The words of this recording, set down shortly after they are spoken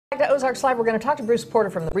Ozarks Live. We're going to talk to Bruce Porter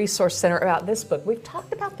from the Resource Center about this book. We've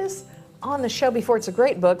talked about this on the show before. It's a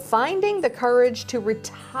great book, Finding the Courage to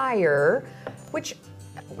Retire, which,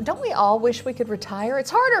 don't we all wish we could retire? It's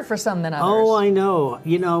harder for some than others. Oh, I know.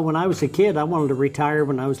 You know, when I was a kid, I wanted to retire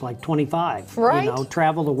when I was like 25. Right. You know,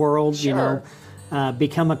 travel the world, Sure.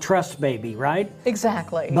 become a trust baby, right?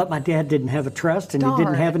 Exactly. But my dad didn't have a trust and he Darn.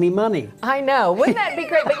 didn't have any money. I know. Wouldn't that be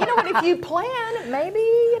great? But you know what? If you plan, maybe,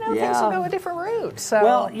 things will go a different route. So.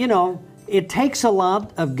 Well, it takes a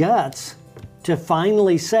lot of guts to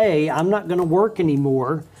finally say, I'm not going to work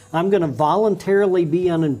anymore. I'm going to voluntarily be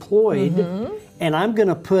unemployed, and I'm going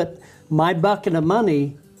to put my bucket of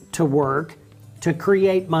money to work to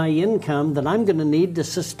create my income that I'm going to need to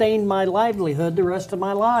sustain my livelihood the rest of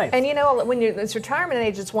my life. And when it's retirement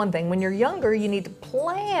age, it's one thing. When you're younger, you need to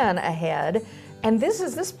plan ahead. And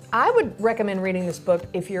this I would recommend reading this book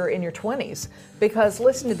if you're in your 20s, because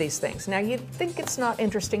listen to these things. Now, you think it's not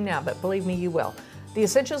interesting now, but believe me, you will. The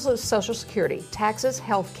essentials of Social Security, taxes,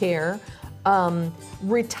 health care,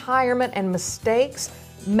 retirement and mistakes,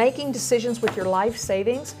 making decisions with your life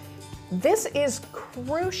savings. This is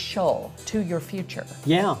crucial to your future.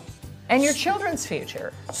 Yeah. And your children's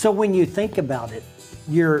future. So when you think about it,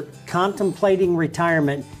 you're contemplating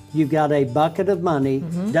retirement, you've got a bucket of money.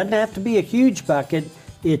 Doesn't have to be a huge bucket,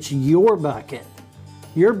 it's your bucket.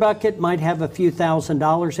 Your bucket might have a few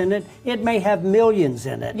 $1,000s in it. It may have millions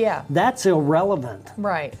in it. Yeah. That's irrelevant.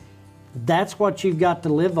 Right. That's what you've got to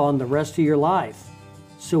live on the rest of your life.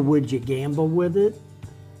 So would you gamble with it?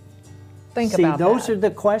 Think about that. See, those are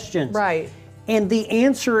the questions. Right. And the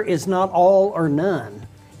answer is not all or none.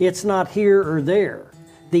 It's not here or there.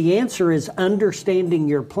 The answer is understanding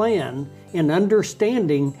your plan and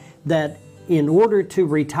understanding that in order to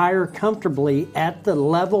retire comfortably at the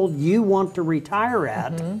level you want to retire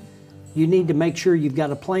at, you need to make sure you've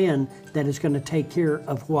got a plan that is going to take care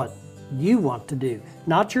of what you want to do.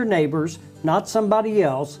 Not your neighbors, not somebody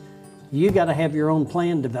else. You got to have your own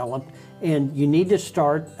plan developed, and you need to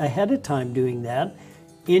start ahead of time doing that.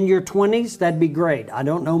 In your 20s, that'd be great. I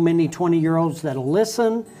don't know many 20-year-olds that'll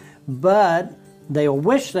listen, but they'll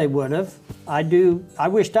wish they would have. I do. I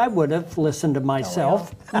wished I would have listened to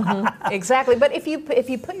myself. Exactly. But if you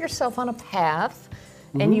put yourself on a path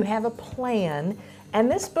and you have a plan,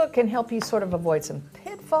 and this book can help you sort of avoid some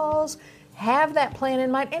pitfalls, have that plan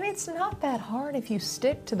in mind, and it's not that hard if you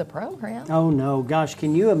stick to the program. Oh no, gosh,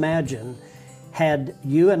 can you imagine had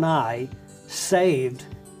you and I saved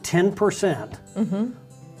 10%,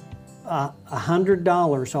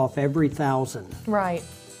 $100 off every 1,000. Right.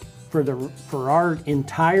 For our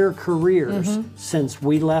entire careers since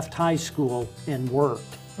we left high school and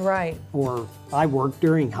worked. Right. Or I worked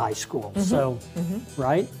during high school. So,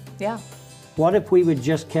 right? Yeah. What if we would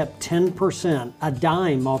just kept 10%, a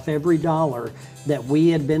dime off every dollar that we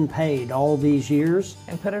had been paid all these years?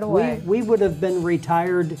 And put it away. We would have been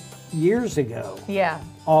retired years ago. Yeah.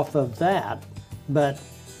 Off of that. But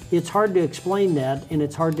it's hard to explain that, and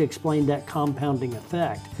it's hard to explain that compounding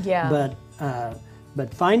effect. Yeah.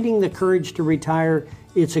 But Finding the Courage to Retire,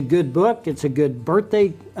 it's a good book. It's a good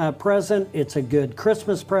birthday present. It's a good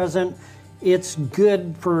Christmas present. It's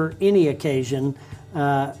good for any occasion,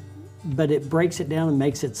 but it breaks it down and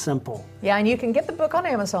makes it simple. Yeah, and you can get the book on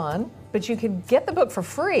Amazon, but you can get the book for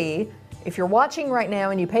free. If you're watching right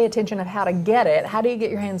now and you pay attention at how to get it, how do you get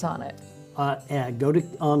your hands on it? Go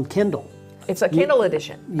on Kindle. It's a Kindle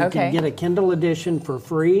edition. You can get a Kindle edition for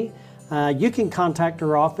free. You can contact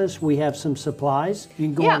our office. We have some supplies. You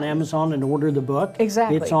can go on Amazon and order the book.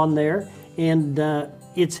 Exactly. It's on there. And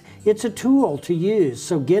it's a tool to use.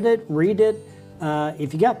 So get it, read it.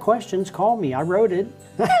 If you got questions, call me. I wrote it.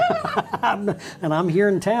 And I'm here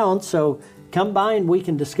in town, so come by and we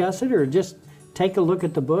can discuss it, or just take a look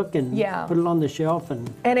at the book and put it on the shelf. And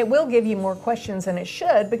it will give you more questions than it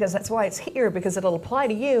should, because that's why it's here, because it'll apply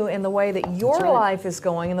to you in the way that your life is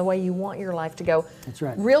going and the way you want your life to go. That's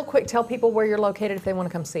right. Real quick, tell people where you're located if they want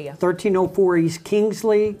to come see you. 1304 East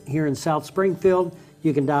Kingsley here in South Springfield.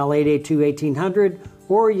 You can dial 882-1800,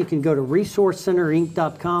 or you can go to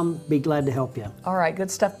resourcecenterinc.com. Be glad to help you. All right,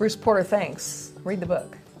 good stuff. Bruce Porter, thanks. Read the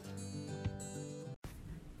book.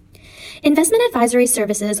 Investment advisory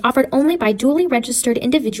services offered only by duly registered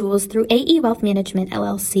individuals through AE Wealth Management,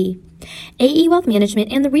 LLC. AE Wealth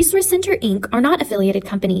Management and the Resource Center, Inc. are not affiliated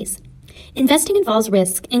companies. Investing involves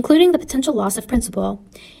risk, including the potential loss of principal.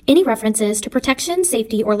 Any references to protection,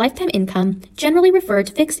 safety, or lifetime income generally refer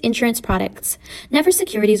to fixed insurance products, never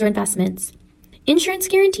securities or investments. Insurance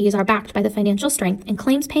guarantees are backed by the financial strength and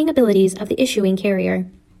claims-paying abilities of the issuing carrier.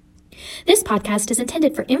 This podcast is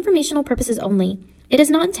intended for informational purposes only. It is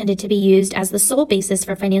not intended to be used as the sole basis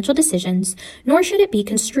for financial decisions, nor should it be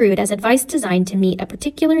construed as advice designed to meet a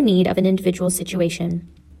particular need of an individual situation.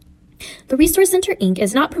 The Resource Center, Inc.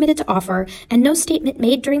 is not permitted to offer, and no statement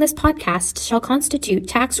made during this podcast shall constitute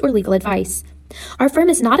tax or legal advice. Our firm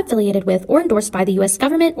is not affiliated with or endorsed by the U.S.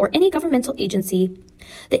 government or any governmental agency.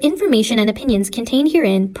 The information and opinions contained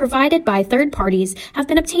herein, provided by third parties, have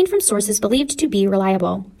been obtained from sources believed to be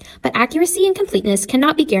reliable, but accuracy and completeness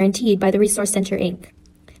cannot be guaranteed by the Resource Center, Inc.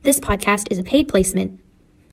 This podcast is a paid placement.